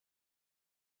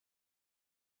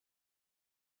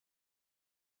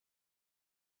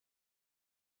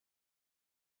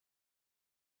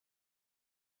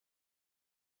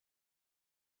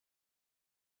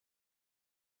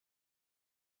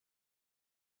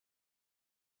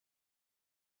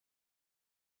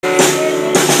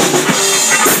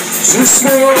Just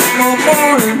one more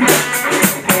morning,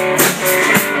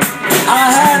 I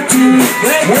had to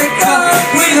wake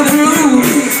up with the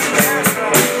blues.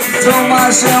 Told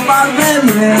myself I'd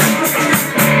never.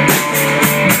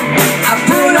 I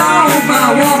put on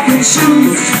my walking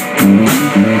shoes.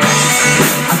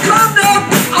 I climbed up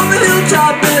on the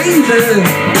hilltop, baby,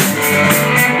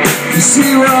 to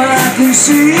see what I can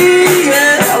see.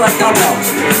 Yeah, like a boss.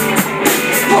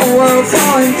 Whole world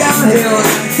falling downhill,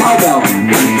 cowbell.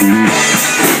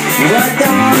 Right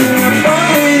down in the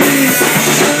body.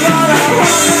 Lord, I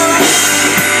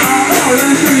wanna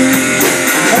dream.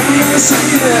 Have a listen,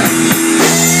 yeah.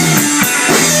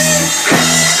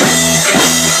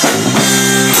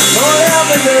 Lord, help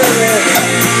me, baby.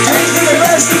 Dreams are the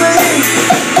best of me.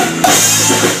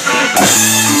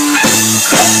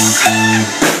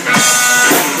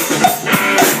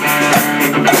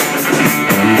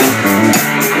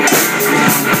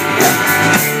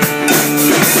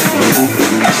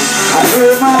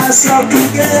 Myself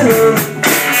together,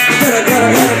 gotta,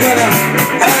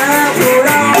 and I put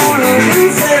on a new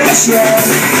face, yeah.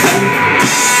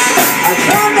 I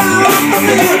come down from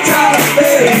the hilltop,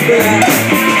 baby.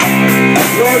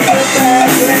 Lord, get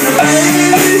back in the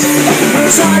race,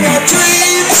 'cause I got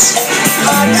dreams,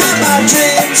 I got my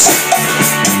dreams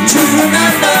to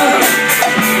remember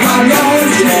my Lord,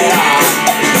 yeah.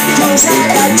 'Cause I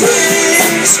got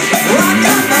dreams, I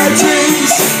got my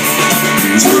dreams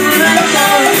to remember.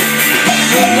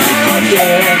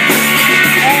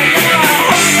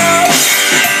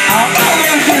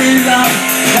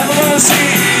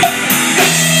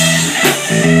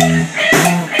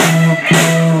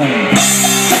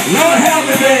 Lord help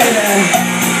me, baby.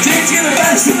 Dreams get the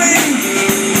best of me.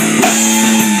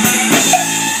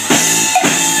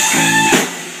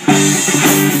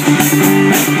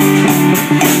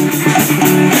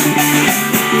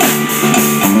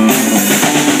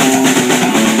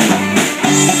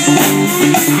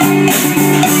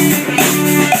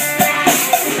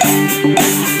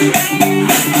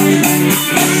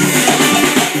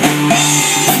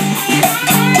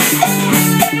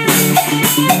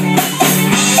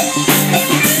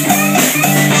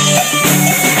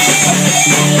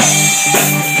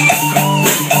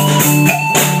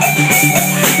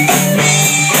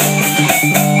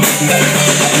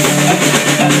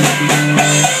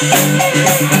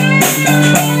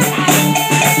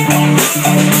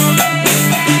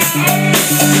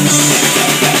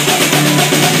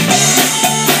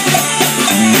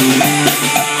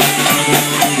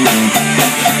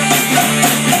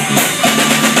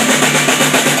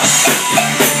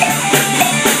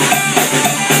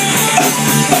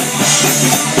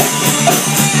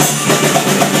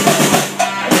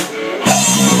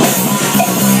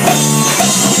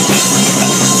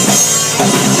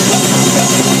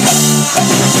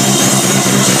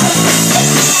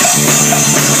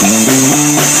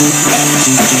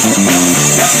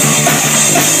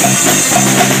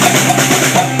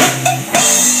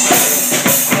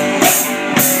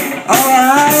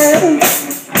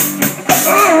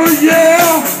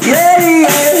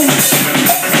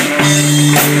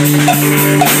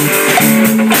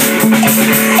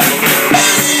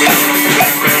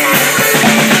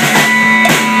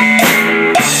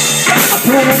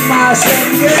 Myself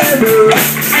together,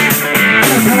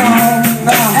 and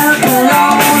put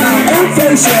on a new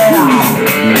face, yeah.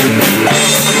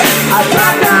 I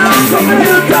got down from the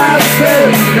hilltop,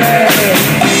 baby.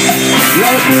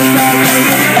 Love me back in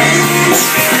the face.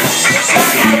 I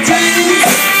got dreams,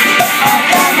 I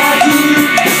got my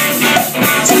dreams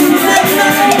to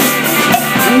remember. Oh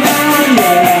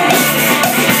yeah,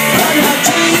 I got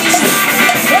dreams,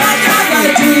 I got my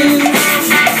dreams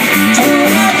to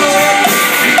remember.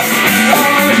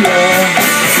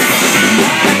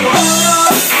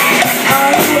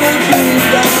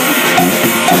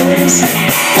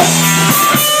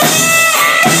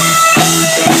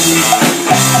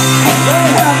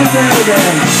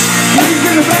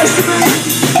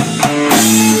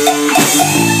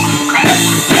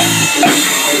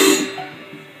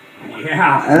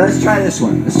 Yeah, let's try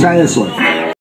this one.